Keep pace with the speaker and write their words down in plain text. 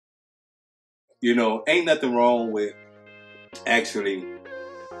You know, ain't nothing wrong with actually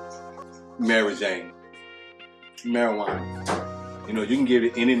Mary Jane, marijuana. You know, you can give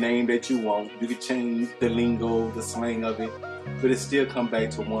it any name that you want. You can change the lingo, the slang of it, but it still come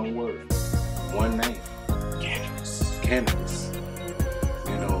back to one word, one name. Cannabis. Cannabis.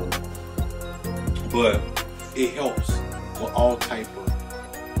 You know, but it helps with all type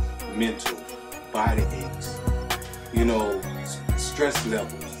of mental, body aches, you know, stress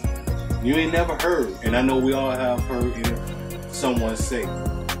levels. You ain't never heard, and I know we all have heard someone say,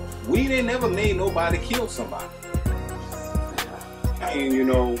 weed ain't never made nobody kill somebody. And you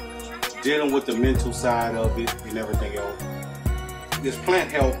know, dealing with the mental side of it and everything else, this plant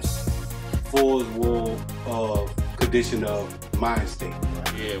helps for the condition of mind state.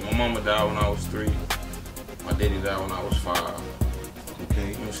 Yeah, my mama died when I was 3. My daddy died when I was 5.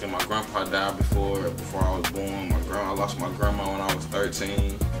 Okay. You know, see, my grandpa died before I was born. I lost my grandma when I was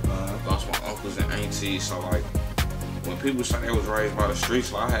 13. Lost my uncles and aunties. So like, when people say they was raised by the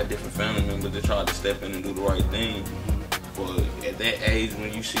streets, like, I had different family members that tried to step in and do the right thing. But at that age,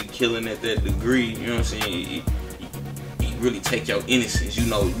 when you see killing at that degree, you know what I'm saying, it really take your innocence. You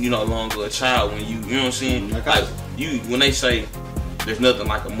know, you no longer a child when you know what I'm saying? Like, when they say there's nothing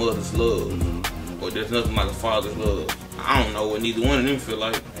like a mother's love, or there's nothing like a father's love, I don't know what neither one of them feel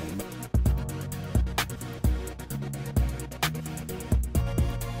like.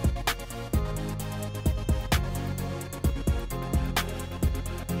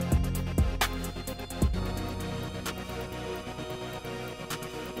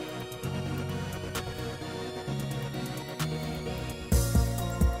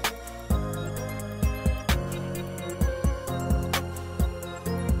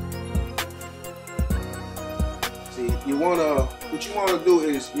 What you wanna do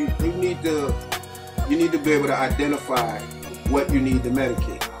is you need to be able to identify what you need to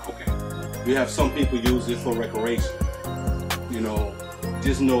medicate. Okay. We have some people use it for recreation. You know,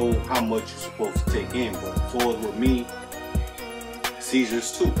 just know how much you're supposed to take in. But for with me,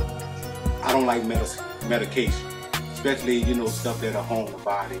 seizures too. I don't like medication, especially, you know, stuff that'll harm the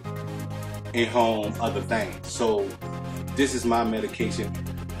body and harm other things. So this is my medication.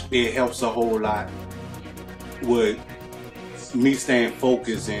 It helps a whole lot with me staying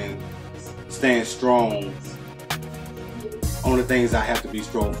focused and staying strong on the things I have to be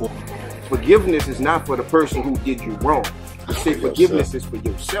strong for. Forgiveness is not for the person who did you wrong. I say forgiveness is for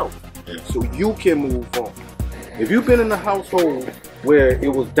yourself, so you can move on. If you've been in a household where it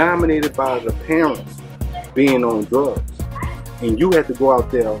was dominated by the parents being on drugs, and you had to go out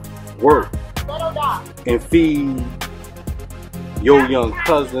there, work, and feed your young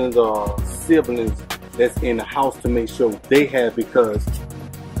cousins or siblings that's in the house to make sure they have, because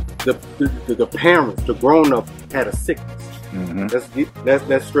the parents, the grown-up, had a sickness.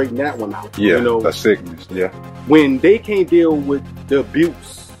 Let's straighten that one out. Yeah, you know, a sickness. Yeah. When they can't deal with the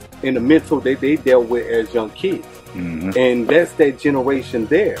abuse and the mental that they dealt with as young kids, and that's that generation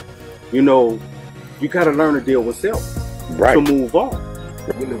there. You know, you got to learn to deal with self to move on.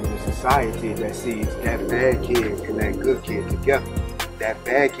 We live in a society that sees that bad kid and that good kid together. That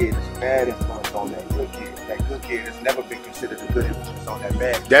bad kid is a bad influence on that good kid. That good kid has never been considered a good influence on that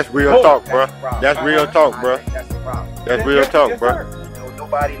bad kid. That's real talk, bro. That's real talk, bro. That's the problem. That's real talk, bro. You know,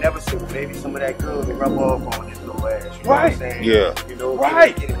 nobody never said, well, maybe some of that good will rub off on his little ass. You know what I'm saying? Yeah. You know,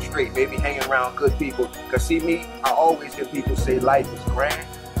 get it straight. Maybe hanging around good people. Because see me, I always hear people say life is grand.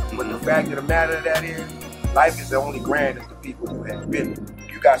 But the fact of the matter of that is, life is the only grand as the people who have been.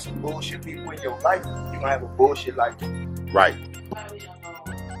 You got some bullshit people in your life, you're going to have a bullshit life. Right.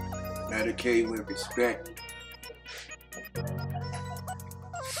 Medicate with respect. And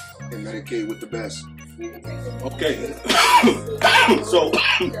medicate with the best. Okay. So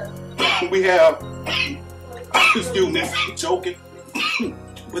we have, excuse me, joking,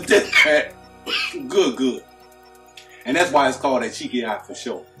 but that's good. And that's why it's called a cheeky eye for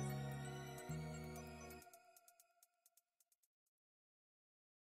sure.